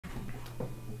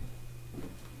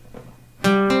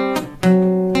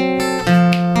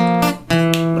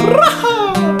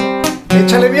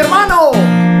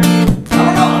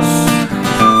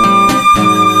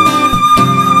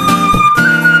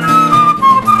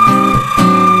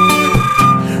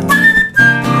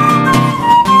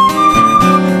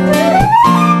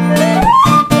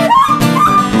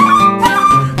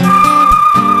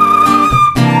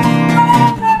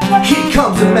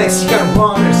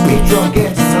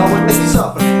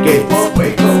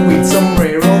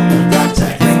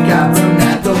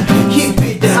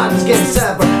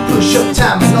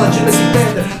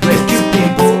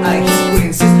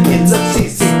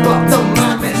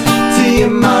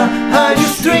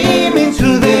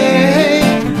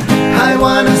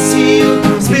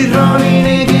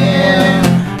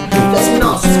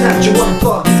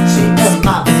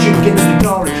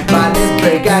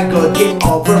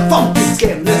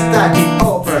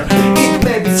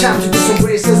Time to do some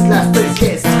races, last place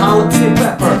gets jalapeno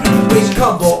pepper. Which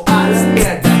combo a la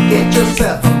mierda? Get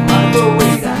yourself a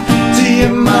margarita.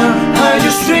 TMR, are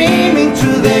you streaming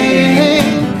today?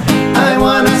 I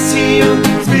wanna see you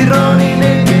speedrunning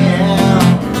again.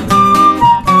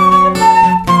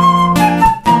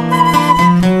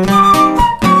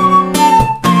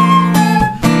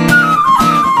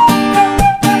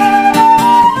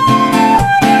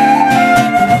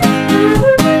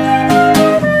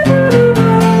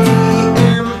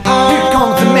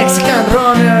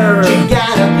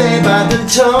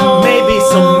 Maybe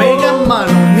some Mega Man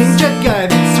or Ninja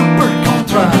Gaiden Super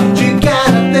Contra. You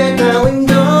gotta take the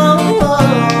window.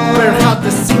 Perhaps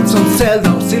the Simpsons, Zelda,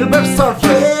 or Silver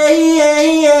Surfer.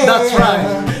 Yeah. That's right.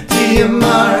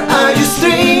 TMR, are you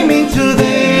streaming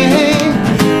today?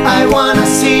 I wanna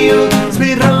see you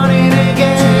speedrunning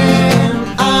again.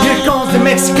 Here comes the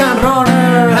Mexican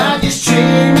runner. Are you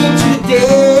streaming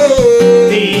today?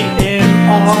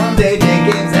 TMR. The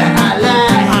games that I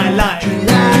like. You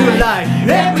like.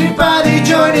 Everybody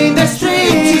joining the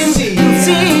streets to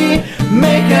see.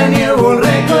 Make a new world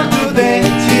record today.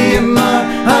 TMR,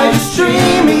 are you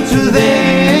streaming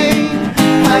today?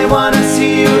 I wanna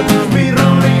see you be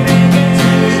running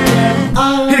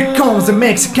again. Here comes the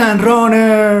Mexican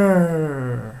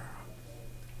runner.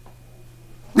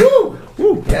 Woo!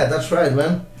 Yeah, that's right,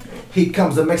 man. Here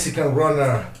comes the Mexican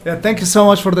runner. Yeah, thank you so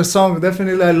much for the song.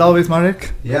 Definitely I love it,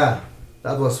 Marek. Yeah,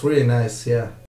 that was really nice, yeah.